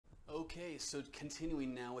Okay, so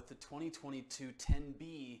continuing now with the 2022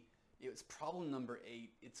 10B, it's problem number 8.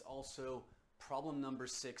 It's also problem number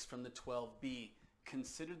 6 from the 12B.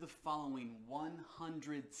 Consider the following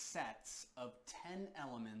 100 sets of 10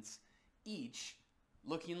 elements, each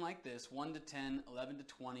looking like this: 1 to 10, 11 to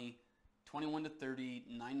 20, 21 to 30,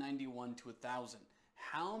 991 to 1,000.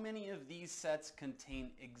 How many of these sets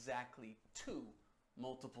contain exactly 2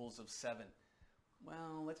 multiples of 7?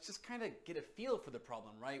 Well, let's just kind of get a feel for the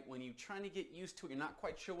problem, right? When you're trying to get used to it, you're not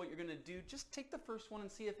quite sure what you're going to do, just take the first one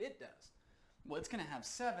and see if it does. Well, it's going to have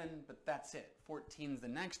 7, but that's it. 14 is the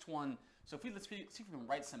next one. So let's see if we can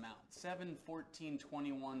write some out. 7, 14,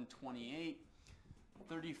 21, 28,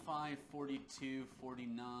 35, 42,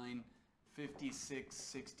 49, 56,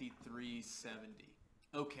 63, 70.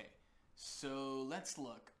 Okay, so let's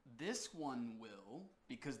look. This one will,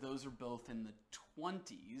 because those are both in the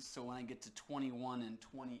 20s, so when I get to 21 and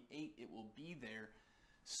 28, it will be there.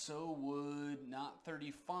 So would not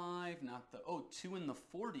 35, not the, 2 in the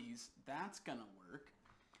 40s, that's gonna work.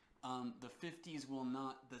 The 50s will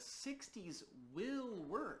not, the 60s will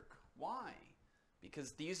work. Why?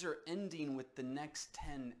 Because these are ending with the next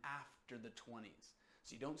 10 after the 20s.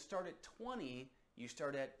 So you don't start at 20, you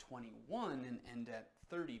start at 21 and end at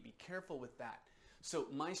 30. Be careful with that. So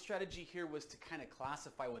my strategy here was to kind of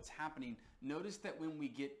classify what's happening. Notice that when we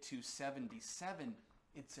get to 77,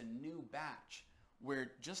 it's a new batch,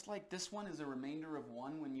 where just like this one is a remainder of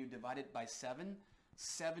 1 when you divide it by 7,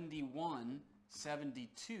 71,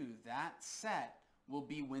 72, that set will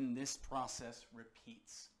be when this process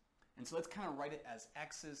repeats. And so let's kind of write it as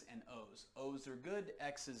X's and O's. O's are good,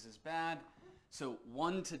 X's is bad. So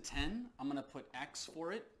 1 to 10, I'm going to put X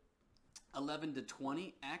for it. 11 to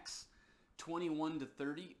 20, X. 21 to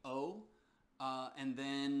 30, O. And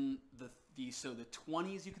then the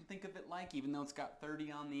 20s, you can think of it like, even though it's got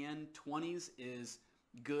 30 on the end, 20s is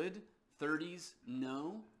good, 30s,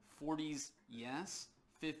 no, 40s, yes,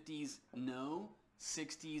 50s, no,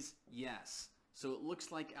 60s, yes. So it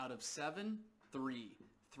looks like out of 7, 3.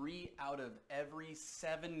 3 out of every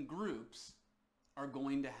 7 groups are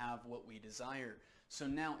going to have what we desire. So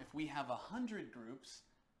now if we have 100 groups,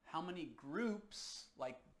 how many groups,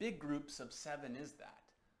 like big groups of 7 is that?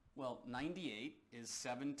 Well, 98 is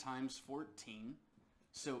 7 times 14.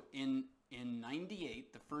 So in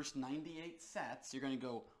 98, the first 98 sets, you're going to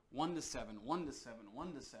go 1 to 7, 1 to 7,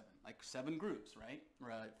 1 to 7, like 7 groups, right?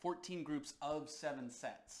 Or 14 groups of 7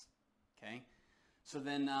 sets, okay? So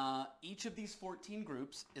then each of these 14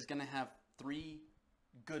 groups is going to have 3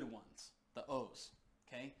 good ones, the O's,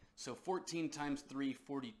 okay? So 14 times 3,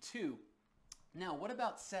 42. Now, what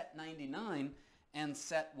about set 99 and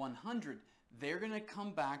set 100? They're going to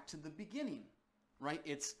come back to the beginning, right?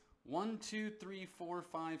 It's 1, 2, 3, 4,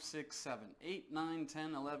 5, 6, 7, 8, 9,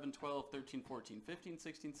 10, 11, 12, 13, 14, 15,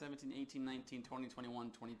 16, 17, 18, 19, 20,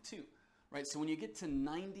 21, 22, right? So when you get to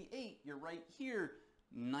 98, you're right here.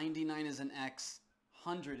 99 is an X,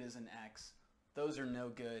 100 is an X. Those are no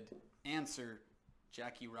good. Answer,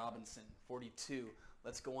 Jackie Robinson, 42.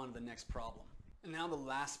 Let's go on to the next problem. And now the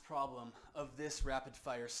last problem of this rapid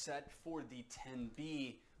fire set for the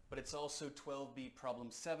 10B, but it's also 12B problem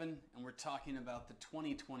 7, and we're talking about the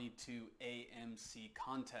 2022 AMC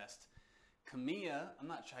contest. Camilla, I'm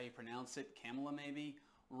not sure how you pronounce it, Camilla maybe,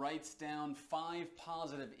 writes down 5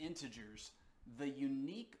 positive integers. The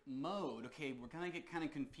unique mode, okay, we're gonna get kind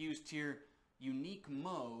of confused here. Unique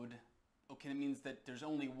mode, okay, that means that there's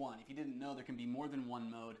only one. If you didn't know, there can be more than one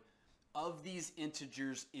mode. Of these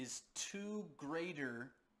integers is 2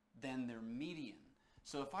 greater than their median.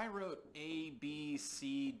 So if I wrote A, B,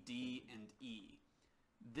 C, D, and E,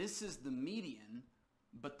 this is the median,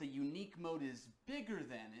 but the unique mode is bigger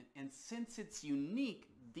than it, and since it's unique,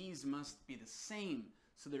 these must be the same.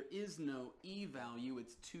 So there is no E value,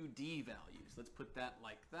 it's 2 D values. Let's put that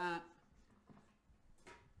like that.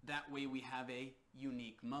 That way we have a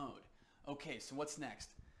unique mode. Okay, so what's next?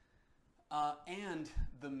 And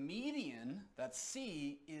the median, that's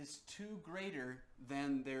C, is 2 greater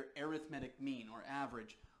than their arithmetic mean or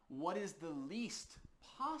average. What is the least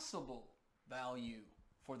possible value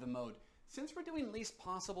for the mode? Since we're doing least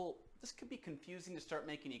possible, this could be confusing to start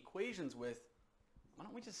making equations with. Why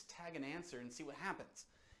don't we just tag an answer and see what happens?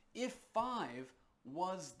 If 5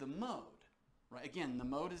 was the mode, right? Again, the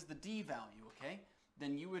mode is the D value, okay?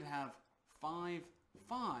 Then you would have 5,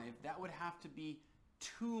 5. That would have to be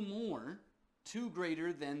 2 more, 2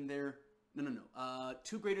 greater than their,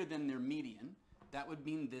 2 greater than their median. That would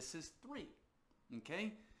mean this is 3,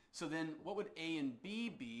 okay? So then what would A and B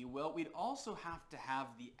be? Well, we'd also have to have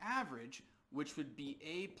the average, which would be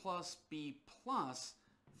A plus B plus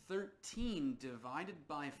 13 divided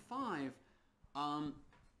by 5.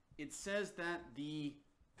 it says that the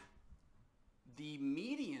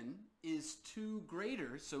median is 2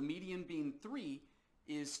 greater, so median being 3,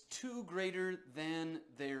 is 2 greater than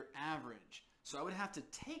their average. So I would have to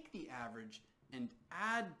take the average and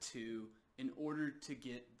add 2 in order to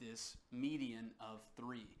get this median of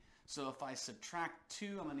 3. So if I subtract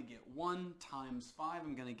 2, I'm going to get 1 times 5,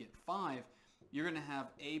 I'm going to get 5. You're going to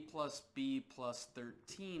have a plus b plus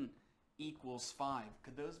 13 equals 5.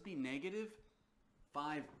 Could those be negative?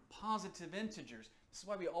 5 positive integers. This is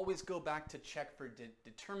why we always go back to check for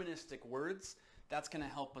deterministic words. That's going to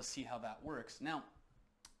help us see how that works. Now,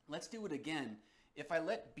 let's do it again. If I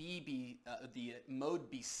let b be, the mode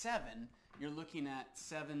be 7, you're looking at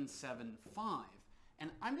 7, 7, 5. And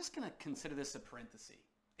I'm just going to consider this a parenthesis.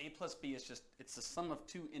 A plus b is just, it's the sum of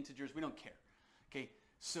 2 integers. We don't care. Okay,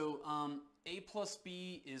 so a plus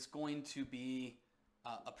b is going to be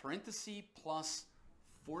a parenthesis plus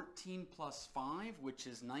 14 plus 5, which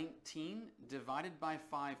is 19, divided by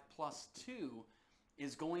 5 plus 2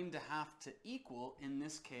 is going to have to equal, in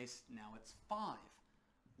this case, now it's 5.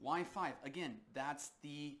 Why 5? Again, that's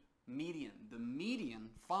the median. The median,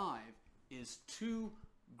 5, is 2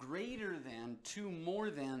 greater than, 2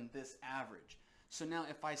 more than this average. So now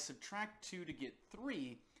if I subtract 2 to get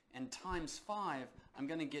 3 and times 5, I'm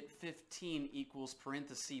going to get 15 equals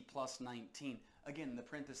parenthesis plus 19. Again, the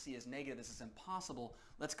parenthesis is negative. This is impossible.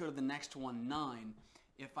 Let's go to the next one, 9.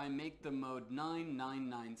 If I make the mode 9, 9,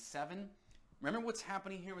 9, 7. Remember what's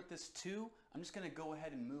happening here with this 2? I'm just going to go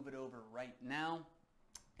ahead and move it over right now.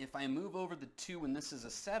 If I move over the 2 and this is a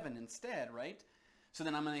 7 instead, right? So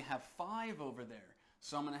then I'm going to have 5 over there.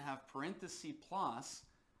 So I'm going to have parenthesis plus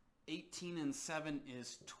 18 and 7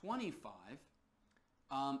 is 25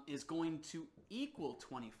 is going to equal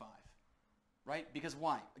 25. Right? Because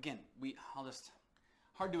why? Again,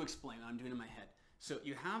 hard to explain. I'm doing it in my head. So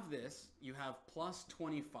you have this, you have plus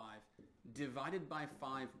 25 divided by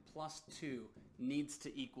 5 plus 2 needs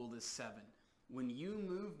to equal this 7. When you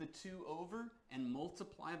move the 2 over and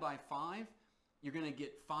multiply by 5, you're going to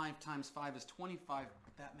get 5 times 5 is 25,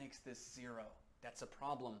 but that makes this 0. That's a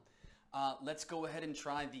problem. Let's go ahead and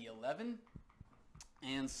try the 11.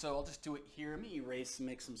 And so I'll just do it here. Let me erase and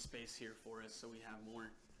make some space here for us so we have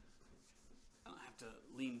more. I don't have to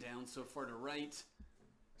lean down so far to write.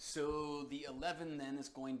 So the 11 then is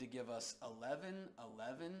going to give us 11,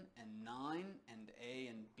 11, and 9, and A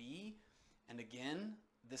and B. And again,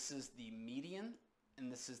 this is the median,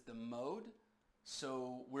 and this is the mode.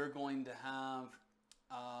 So we're going to have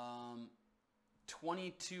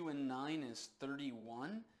 22 and 9 is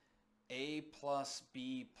 31. A plus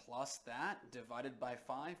B plus that divided by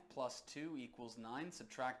 5 plus 2 equals 9.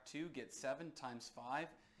 Subtract 2, get 7 times 5,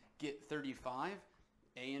 get 35.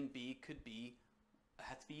 A and B could be,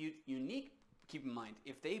 has to be unique. Keep in mind,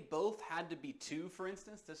 if they both had to be 2, for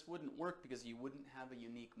instance, this wouldn't work because you wouldn't have a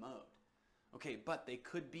unique mode. Okay, but they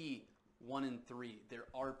could be 1 and 3. There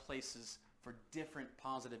are places for different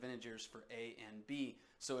positive integers for A and B.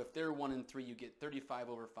 So if they're 1 and 3, you get 35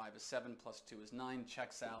 over 5 is 7 plus 2 is 9.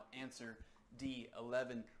 Checks out. Answer D,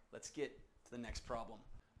 11. Let's get to the next problem.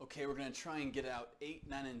 Okay, we're going to try and get out 8,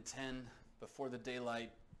 9, and 10 before the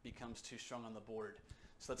daylight becomes too strong on the board.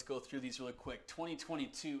 So let's go through these really quick.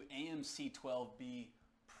 2022 AMC 12B,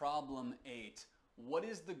 problem 8. What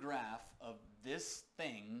is the graph of this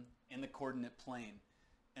thing in the coordinate plane?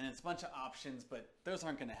 And it's a bunch of options, but those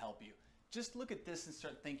aren't going to help you. Just look at this and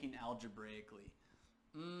start thinking algebraically.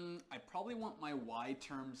 I probably want my y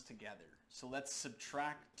terms together. So let's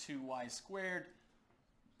subtract 2y squared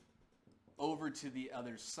over to the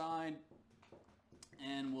other side,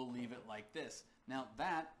 and we'll leave it like this. Now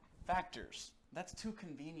that factors. That's too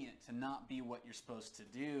convenient to not be what you're supposed to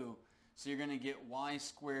do. So you're going to get y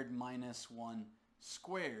squared minus 1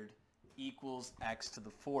 squared equals x to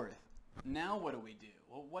the 4th. Now what do we do?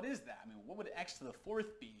 Well, what is that? I mean, what would x to the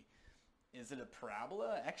 4th be? Is it a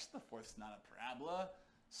parabola? X to the 4th is not a parabola.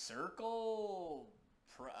 Circle?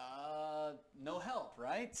 No help,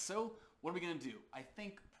 right? So what are we going to do? I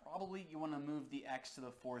think probably you want to move the x to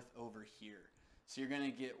the 4th over here. So you're going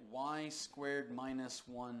to get y squared minus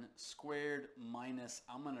 1 squared minus,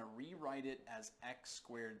 I'm going to rewrite it as x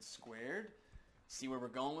squared squared. See where we're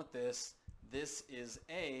going with this. This is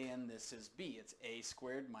a and this is b. It's a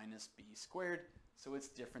squared minus b squared. So it's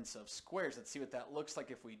difference of squares. Let's see what that looks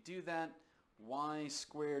like if we do that. Y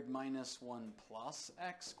squared minus 1 plus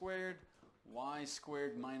x squared. Y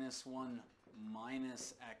squared minus 1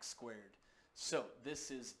 minus x squared. So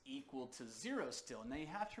this is equal to 0 still. Now you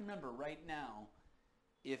have to remember right now,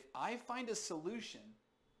 if I find a solution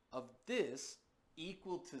of this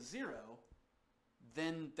equal to 0,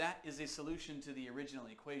 then that is a solution to the original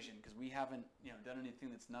equation because we haven't done anything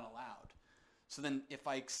that's not allowed. So then if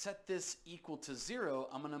I set this equal to 0,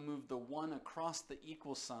 I'm going to move the 1 across the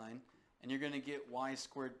equal sign, and you're going to get y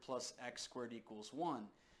squared plus x squared equals 1.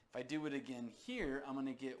 If I do it again here, I'm going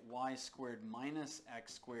to get y squared minus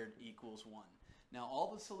x squared equals 1. Now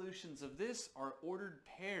all the solutions of this are ordered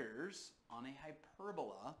pairs on a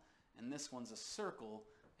hyperbola, and this one's a circle,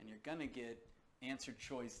 and you're going to get answer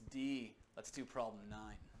choice D. Let's do problem 9.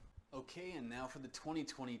 Okay, and now for the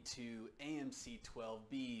 2022 AMC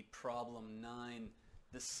 12B problem 9.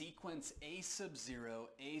 The sequence a sub 0,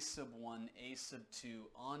 a sub 1, a sub 2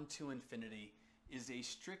 on to infinity is a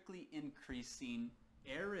strictly increasing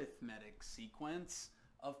arithmetic sequence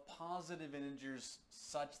of positive integers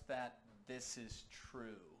such that this is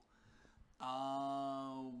true.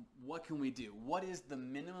 What can we do? What is the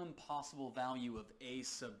minimum possible value of a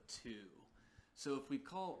sub 2? So if we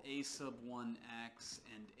call a sub 1 x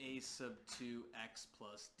and a sub 2 x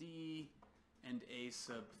plus d and a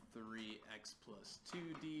sub 3 x plus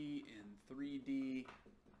 2d and 3d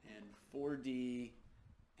and 4d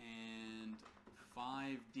and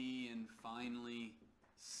 5d and finally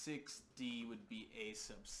 6d would be a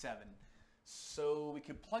sub 7. So we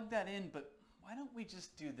could plug that in, but why don't we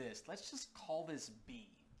just do this? Let's just call this b.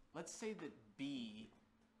 Let's say that b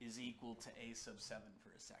is equal to a sub 7 for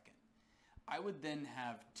a second. I would then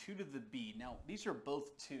have 2 to the b. Now these are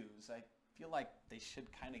both 2's. I feel like they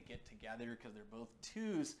should kind of get together because they're both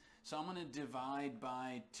 2's. So I'm going to divide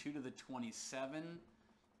by 2 to the 27.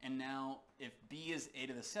 And now if b is a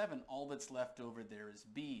to the 7, all that's left over there is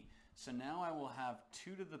b. So now I will have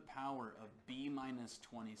 2 to the power of b minus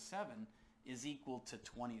 27 is equal to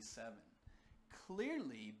 27.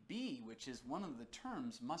 Clearly b, which is one of the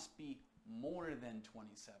terms, must be more than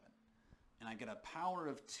 27. And I get a power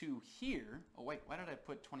of 2 here. Oh wait, why did I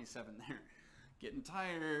put 27 there? Getting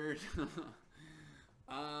tired.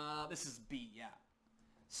 This is b, yeah.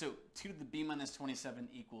 So 2 to the b minus 27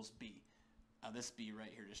 equals b. This b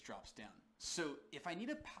right here just drops down. So if I need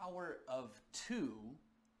a power of 2,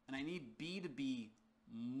 and I need b to be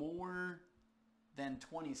more than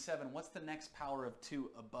 27, what's the next power of 2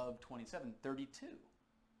 above 27? 32.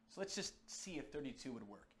 So let's just see if 32 would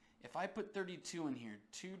work. If I put 32 in here,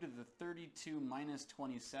 2 to the 32 minus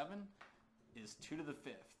 27 is 2 to the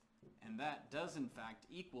 5th. And that does in fact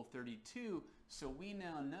equal 32, so we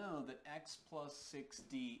now know that x plus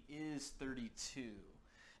 6d is 32.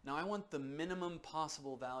 Now I want the minimum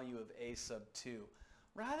possible value of a sub 2.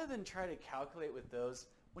 Rather than try to calculate with those,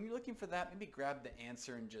 when you're looking for that, maybe grab the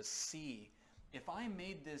answer and just see. If I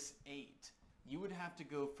made this 8, you would have to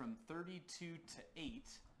go from 32 to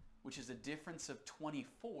 8, which is a difference of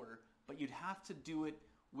 24, but you'd have to do it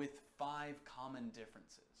with 5 common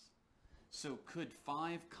differences. So could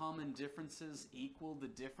 5 common differences equal the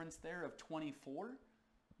difference there of 24?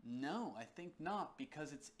 No, I think not,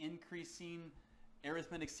 because it's increasing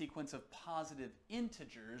arithmetic sequence of positive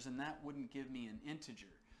integers, and that wouldn't give me an integer.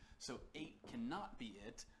 So 8 cannot be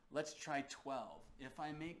it. Let's try 12. If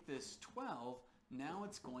I make this 12, now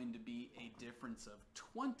it's going to be a difference of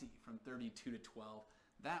 20 from 32 to 12.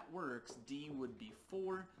 That works. D would be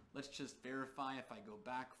 4. Let's just verify if I go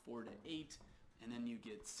back 4 to 8, and then you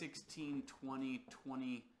get 16, 20,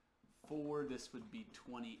 24. This would be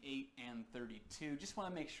 28 and 32. Just want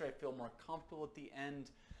to make sure I feel more comfortable at the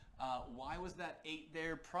end. Why was that 8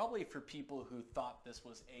 there? Probably for people who thought this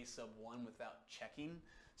was a sub 1 without checking.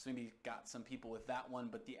 So maybe got some people with that one,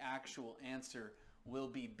 but the actual answer will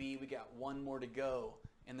be B. We got one more to go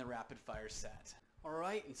in the rapid fire set. All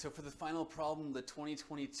right, and so for the final problem, the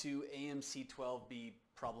 2022 AMC 12B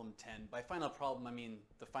problem 10. By final problem, I mean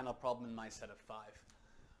the final problem in my set of 5.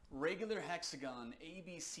 Regular hexagon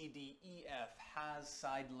ABCDEF has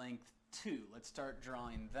side length 2. Let's start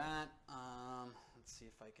drawing that. Let's see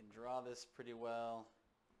if I can draw this pretty well.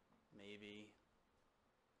 Maybe.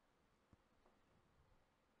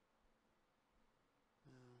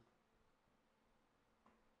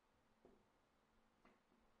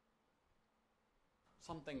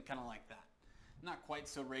 Something kind of like that. Not quite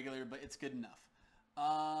so regular, but it's good enough.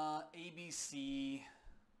 ABC,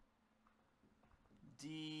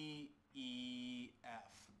 D, E,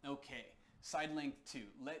 F. Okay, side length 2.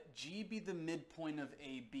 Let G be the midpoint of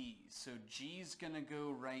AB. So G's going to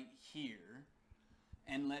go right here.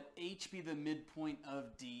 And let H be the midpoint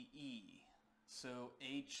of DE. So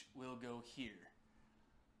H will go here.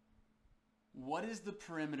 What is the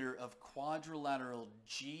perimeter of quadrilateral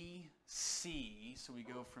GC? So we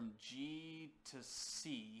go from G to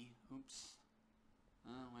C. Oops.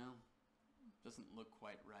 Well, doesn't look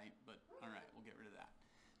quite right, but all right, we'll get rid of that.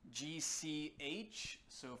 GCH,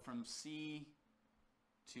 so from C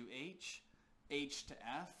to H, H to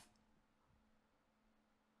F.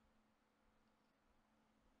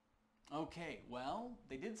 Okay, well,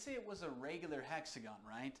 they did say it was a regular hexagon,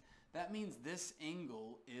 right? That means this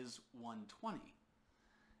angle is 120.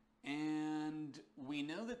 And we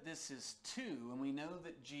know that this is 2, and we know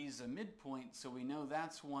that G is a midpoint, so we know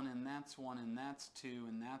that's 1, and that's 1, and that's 2,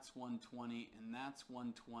 and that's 120, and that's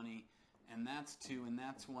 120, and that's 2, and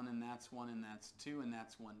that's 1, and that's 1, and that's 2, and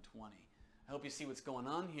that's 120. I hope you see what's going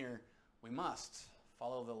on here. We must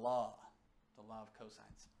follow the law of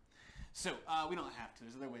cosines. So we don't have to.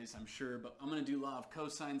 There's other ways, I'm sure, but I'm going to do law of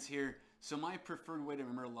cosines here. So my preferred way to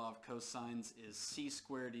remember law of cosines is c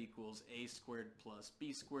squared equals a squared plus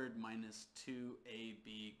b squared minus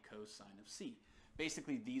 2ab cosine of c.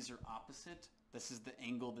 Basically, these are opposite. This is the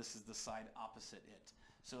angle, this is the side opposite it.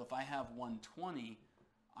 So if I have 120,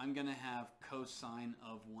 I'm going to have cosine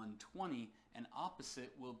of 120, and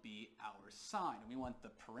opposite will be our side. And we want the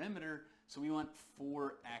perimeter, so we want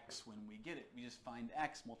 4x when we get it. We just find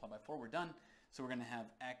x, multiply by 4, we're done. So we're going to have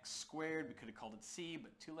x squared. We could have called it c,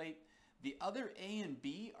 but too late. The other a and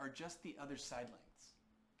b are just the other side lengths.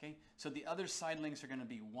 Okay, so the other side lengths are going to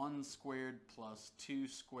be 1 squared plus 2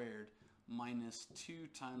 squared minus 2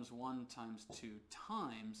 times 1 times 2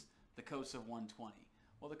 times the cos of 120.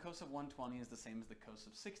 Well, the cos of 120 is the same as the cos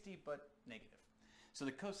of 60, but negative. So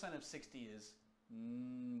the cosine of 60 is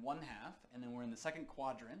 1/2, and then we're in the second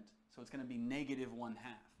quadrant, so it's going to be negative 1/2.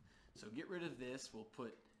 So get rid of this. We'll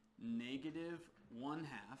put negative 1/2.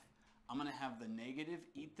 I'm going to have the negative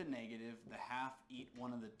eat the negative, the half eat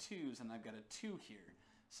one of the 2's, and I've got a 2 here.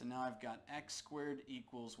 So now I've got x squared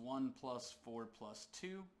equals 1 plus 4 plus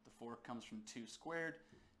 2. The 4 comes from 2 squared.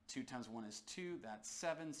 2 times 1 is 2. That's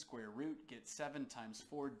 7. Square root, get 7 times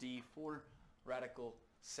 4d, 4 radical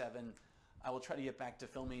 7. I will try to get back to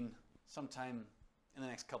filming sometime in the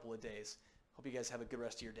next couple of days. Hope you guys have a good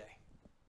rest of your day.